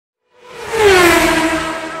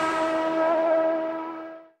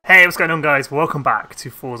Hey, what's going on guys? Welcome back to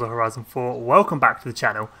Forza Horizon 4. Welcome back to the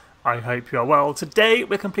channel. I hope you are well. Today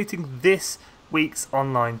we're completing this week's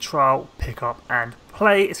online trial, pick up and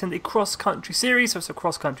play. It's in the cross-country series, so it's a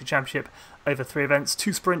cross-country championship over 3 events,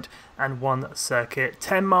 2 sprint and 1 circuit.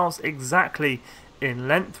 10 miles exactly in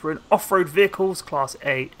length. We're in off-road vehicles, Class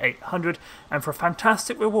A 800, and for a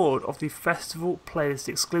fantastic reward of the Festival Playlist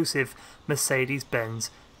exclusive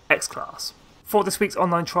Mercedes-Benz X-Class. For this week's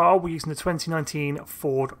online trial, we're using the 2019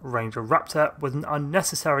 Ford Ranger Raptor with an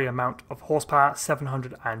unnecessary amount of horsepower,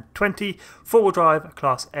 720, four-wheel drive,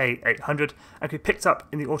 Class A 800, and can be picked up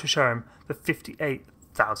in the auto showroom for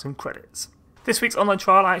 58,000 credits. This week's online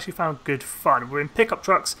trial I actually found good fun. We're in pickup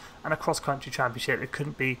trucks and a cross-country championship. It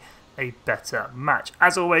couldn't be a better match.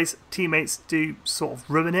 As always, teammates do sort of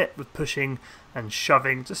ruin it with pushing and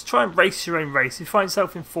shoving. Just try and race your own race. If you find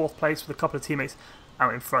yourself in 4th place with a couple of teammates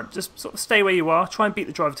out in front, just sort of stay where you are, try and beat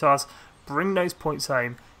the driver tires, bring those points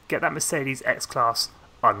home, get that Mercedes X-Class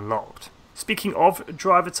unlocked. Speaking of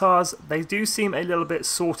driver tires, they do seem a little bit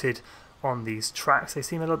sorted on these tracks. They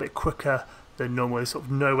seem a little bit quicker than normal. They sort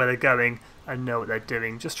of know where they're going and know what they're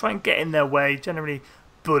doing. Just try and get in their way, generally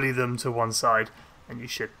bully them to one side, and you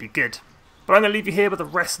should be good. But I'm going to leave you here with the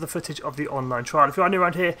rest of the footage of the online trial. If you are new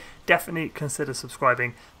around here, definitely consider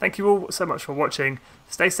subscribing. Thank you all so much for watching.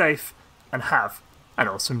 Stay safe and have an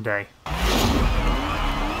awesome day.